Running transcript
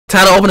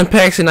Tired of opening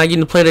packs and not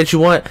getting the play that you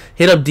want?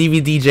 Hit up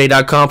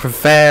dvdj.com for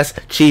fast,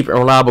 cheap, and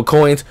reliable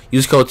coins.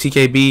 Use code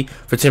TKB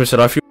for 10%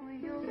 off your.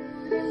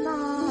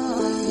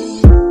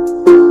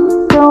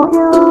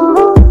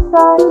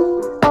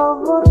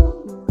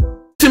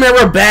 Man,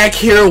 we're back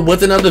here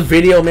with another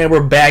video, man.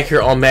 We're back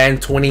here on Madden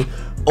 20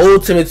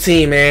 Ultimate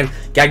Team, man.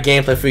 Got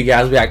gameplay for you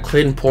guys. We got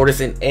Clinton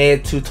Portis and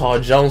Ed Too Tall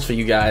Jones for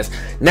you guys.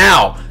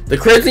 Now, the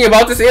crazy thing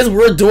about this is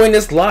we're doing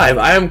this live.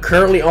 I am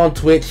currently on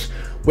Twitch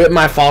with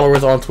my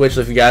followers on Twitch. So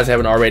if you guys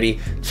haven't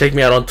already, check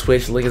me out on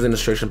Twitch. Link is in the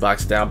description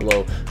box down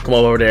below. Come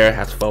over there,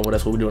 have some fun with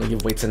us. What we're doing a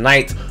giveaway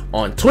tonight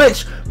on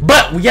Twitch.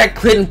 But we got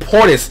Clinton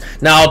Portis.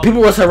 Now,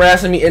 people was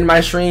harassing me in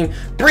my stream.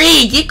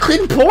 Bree, get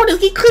Clinton Portis,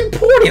 get Clinton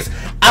Portis.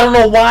 I don't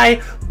know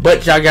why,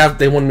 but y'all guys,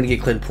 they wanted me to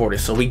get Clinton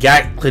Portis. So we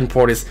got Clinton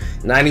Portis,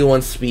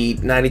 91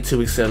 speed,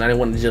 92 excel,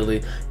 91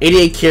 agility,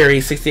 88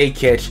 carry, 68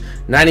 catch,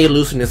 90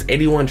 elusiveness,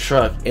 81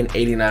 truck, and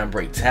 89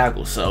 break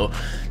tackle. So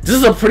this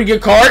is a pretty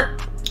good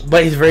card,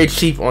 but he's very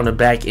cheap on the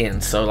back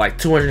end. So like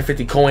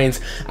 250 coins.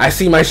 I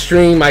see my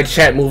stream, my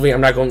chat moving.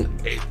 I'm not going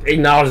to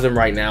acknowledge them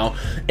right now.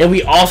 And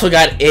we also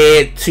got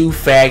Ed Too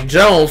Fag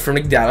Jones from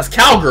the Dallas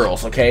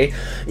Cowgirls, okay?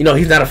 You know,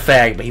 he's not a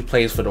fag, but he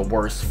plays for the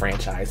worst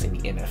franchise in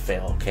the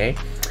NFL, okay?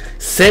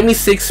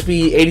 76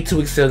 speed, 82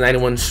 excel,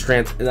 91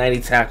 strength,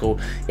 90 tackle,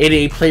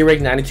 88 play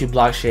rate, 92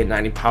 block shed,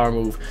 90 power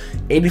move,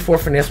 84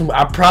 finesse move.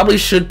 I probably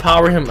should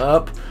power him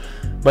up,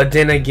 but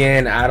then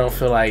again, I don't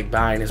feel like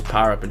buying his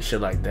power up and shit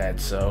like that.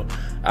 So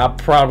I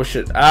probably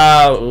should.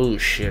 Oh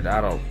shit,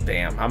 I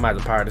might have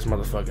to power this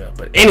motherfucker up.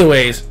 But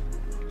anyways,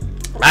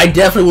 I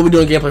definitely will be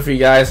doing gameplay for you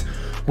guys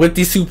with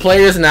these two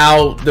players.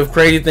 Now the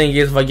crazy thing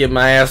is, if I get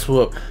my ass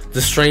whooped,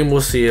 the stream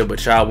will see it,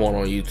 but y'all won't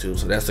on YouTube.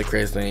 So that's the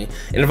crazy thing.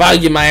 And if I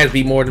get my ass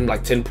beat more than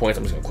like 10 points,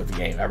 I'm just gonna quit the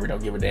game. I really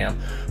don't give a damn.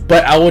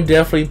 But I will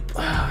definitely,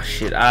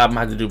 shit, I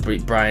might have to do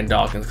Brian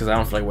Dawkins because I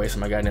don't feel like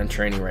wasting my goddamn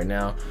training right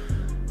now.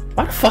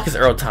 Why the fuck is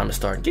Earl Thomas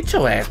starting? Get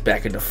your ass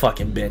back in the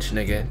fucking bench,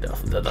 nigga.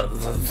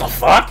 The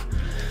fuck?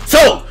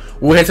 So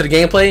we'll head to the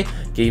gameplay.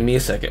 Give me a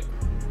second.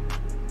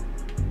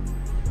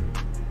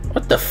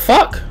 What the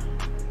fuck?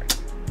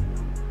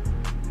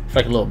 It's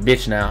like a little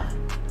bitch now.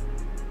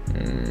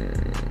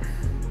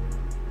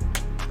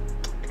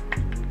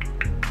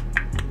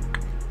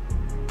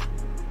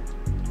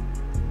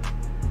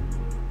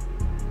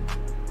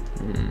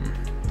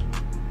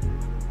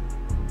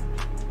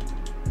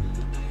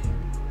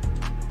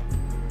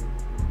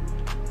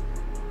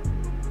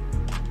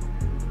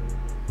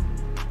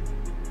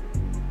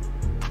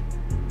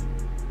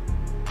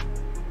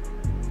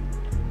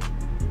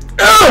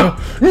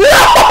 No!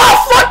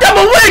 Fuck, I'm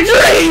a wet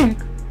dream!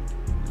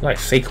 Like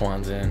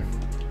Saquon's in.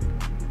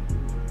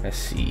 Let's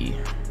see.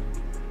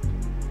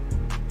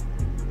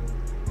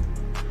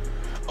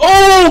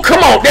 Oh,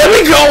 come on, there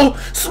we go!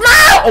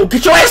 Smile! Oh,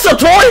 get your ass up,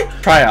 Toy!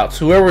 Tryouts.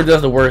 Whoever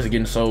does the worst is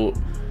getting sold.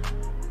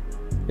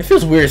 It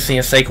feels weird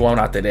seeing Saquon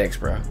out that X,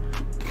 bro.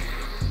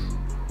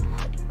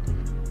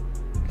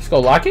 Let's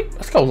go lock it.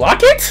 Let's go lock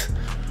it!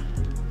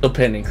 Still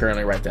pending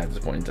currently right there at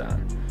this point in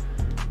time.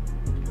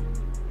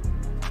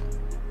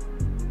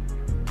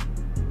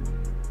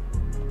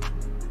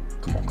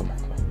 Come on, come on,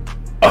 come on.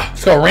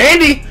 Let's go,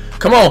 Randy.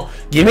 Come on.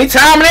 Give me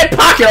time in that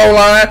pocket,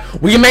 O-line.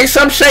 We can make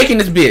something shake in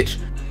this bitch.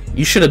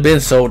 You should have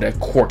been sold, that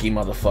quirky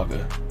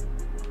motherfucker.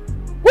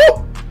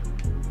 Woo!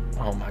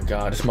 Oh my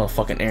god, this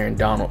motherfucking Aaron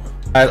Donald.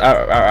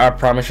 I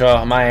promise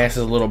y'all, my ass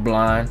is a little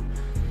blind.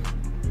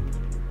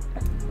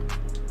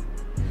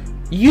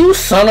 You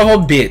son of a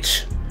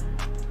bitch.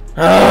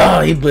 Oh,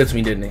 he blitzed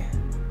me, didn't he?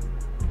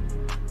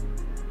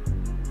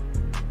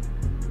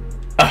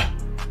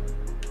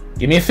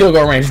 Give me a field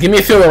goal range. Give me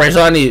a field goal range.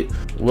 That's all I need.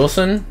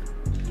 Wilson.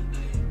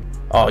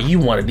 Oh, you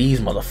one of these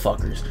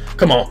motherfuckers.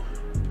 Come on.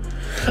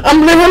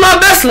 I'm living my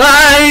best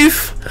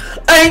life.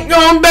 I ain't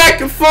going back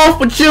and forth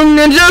with you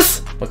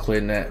ninjas. But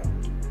Clinton that.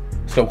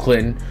 Let's go,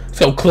 Clinton. Let's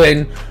go,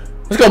 Clinton.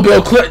 Let's go,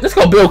 Bill Clinton. Let's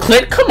go, Bill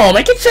Clinton. Come on,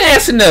 man. Get your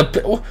ass in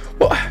the.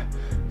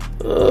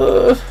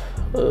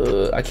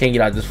 I can't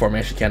get out of this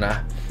formation, can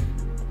I?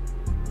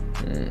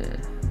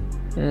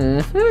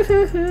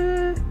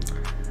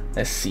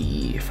 Let's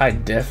see if I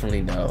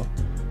definitely know.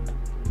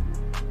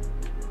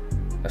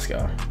 Let's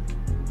go.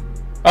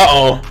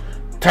 Uh-oh.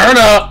 Turn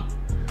up.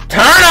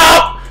 Turn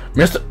up!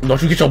 Mister,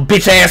 don't you get your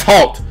bitch ass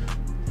hulked.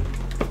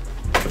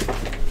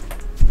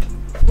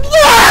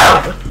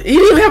 He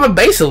didn't even have a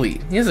base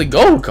elite. He has a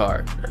gold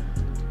card.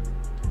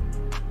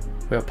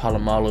 We have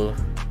Palomalu.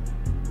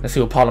 Let's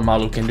see what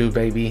Palomalu can do,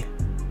 baby.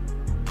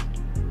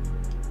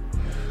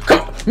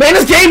 Come on. Man,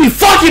 this game be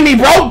fucking me,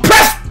 bro.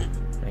 Press!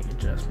 Make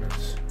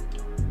adjustments.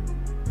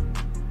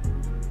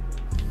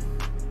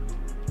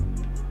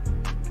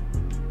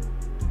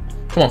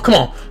 Come on, come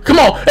on, come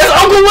on! It's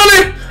Uncle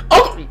Willie!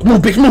 Uncle,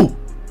 move, bitch, move!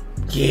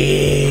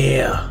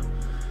 Yeah,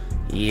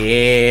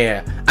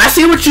 yeah. I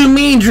see what you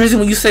mean, Drizzy,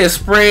 when you say a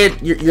spread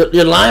your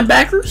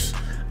linebackers.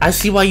 I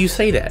see why you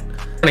say that.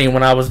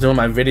 When I was doing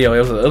my video,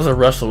 it was a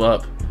rustle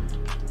up.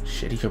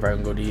 Shit, he could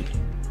probably go deep.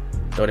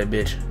 Throw that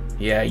bitch.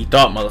 Yeah, you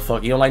thought,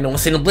 motherfucker. You don't like no one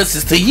sending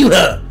blitzes to you,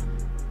 huh?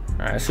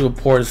 Alright, let's see what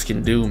Portis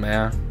can do,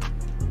 man.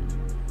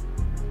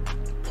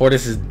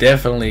 Portis is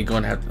definitely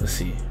going to have to, let's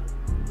see.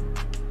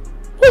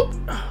 Whoop.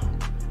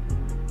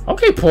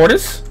 Okay,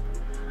 Portis.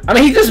 I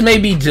mean, he just may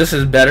be just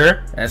as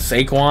better as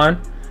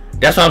Saquon.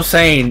 That's what I'm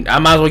saying. I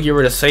might as well get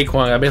rid of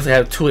Saquon. I basically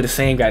have two of the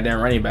same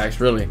goddamn running backs,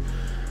 really.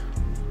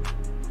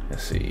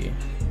 Let's see.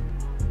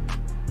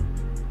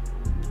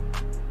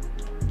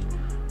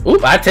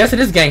 Oop, I tested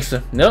this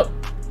gangster. Nope.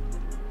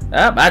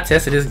 I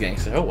tested this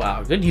gangster. Oh,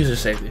 wow. Good user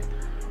safety.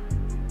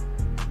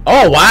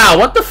 Oh, wow.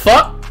 What the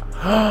fuck?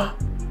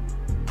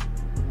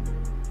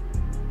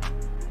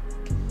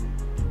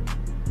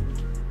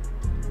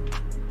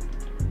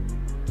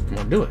 Come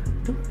on, do it.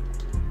 Do it.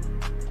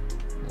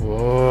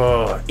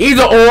 Whoa.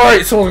 Either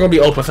or, someone's going to be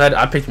open. So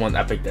I picked one.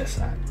 I picked that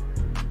side.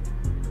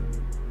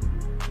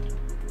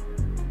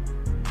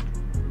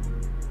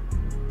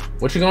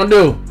 What you going to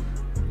do?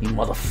 You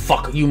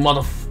motherfucker. You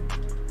motherfucker.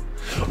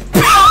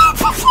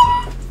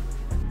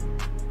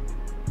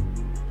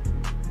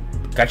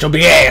 Got your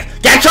big ass.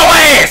 Got your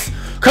ass.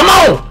 Come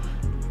on.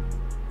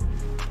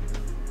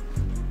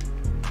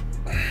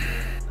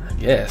 I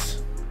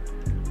guess.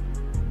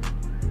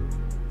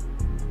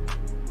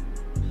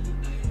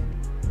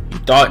 You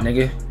thought,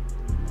 nigga.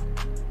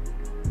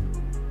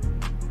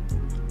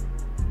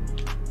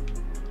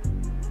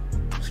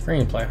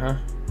 Screenplay, huh?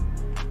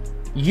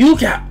 You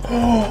got.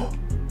 Oh.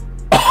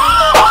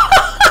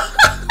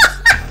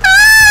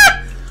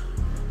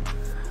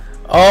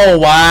 Oh,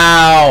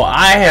 wow.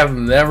 I have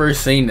never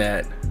seen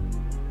that.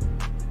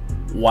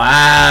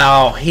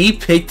 Wow. He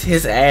picked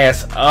his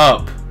ass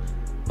up.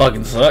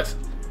 Fucking sucks.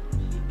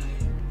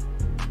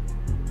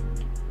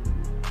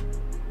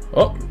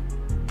 Oh.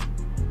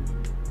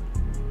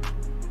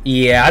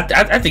 Yeah,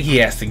 I think he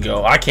has to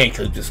go. I can't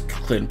click this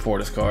Clinton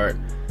Portis card.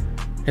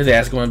 His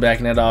ass going back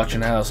in that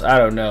auction house. I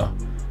don't know.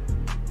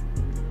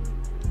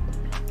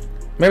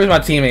 Maybe my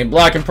team ain't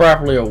blocking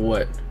properly or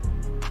what.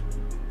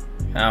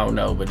 I don't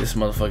know, but this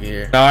motherfucker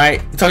here.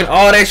 Alright, talking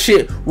all that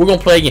shit, we're gonna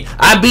play again.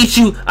 I beat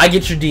you, I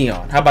get your D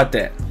on. How about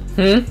that?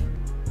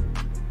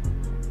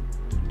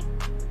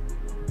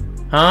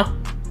 Huh?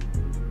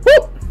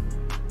 Whoop!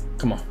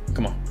 Come on,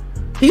 come on.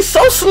 He's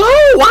so slow!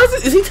 Why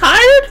is he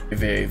tired?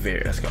 Very,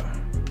 very, let's go.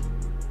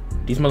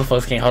 These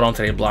motherfuckers can't hold on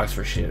to their blocks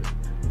for shit.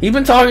 He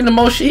been talking the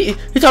most shit.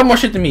 He talking more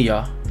shit than me,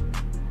 y'all.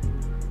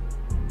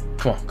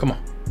 Come on, come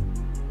on.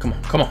 Come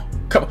on, come on.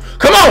 Come on,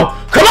 come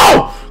on! Come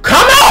on!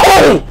 Come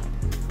on!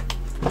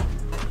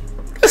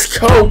 Let's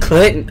go,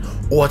 Clinton.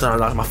 Oh, I thought I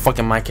knocked my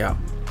fucking mic out.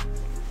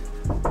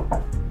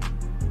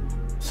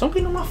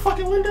 Something on my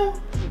fucking window?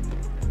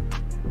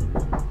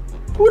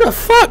 Who the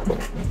fuck?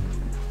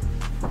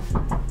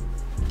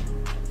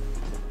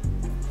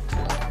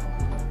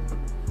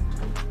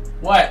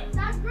 What?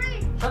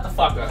 Shut the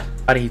fuck up.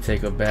 How did he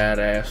take a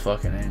badass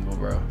fucking angle,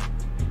 bro?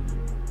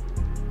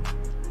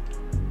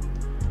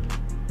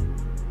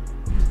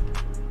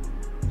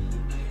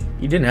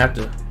 You didn't have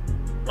to.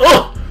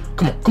 Oh!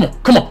 Come on, come on,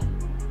 come on!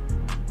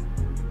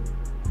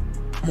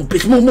 Move,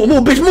 bitch, move, move,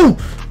 move, bitch, move!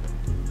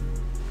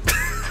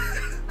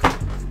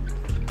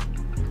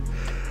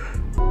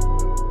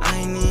 I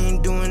ain't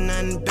even doing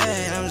nothing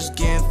bad. I'm just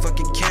getting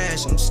fucking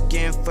cash. I'm just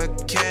getting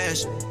fucking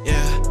cash.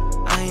 Yeah.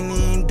 I ain't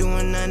even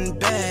doing nothing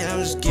bad. I'm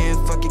just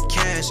getting fucking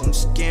cash. I'm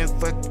just getting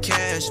fucking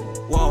cash.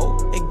 Whoa.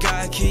 And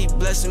God keep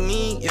blessing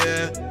me,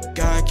 yeah.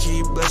 God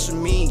keep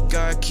blessing me.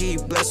 God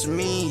keep blessing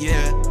me,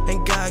 yeah.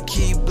 And God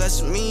keep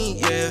blessing me,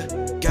 yeah.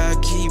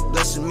 God keep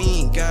blessing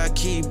me. God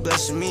keep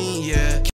blessing me, yeah.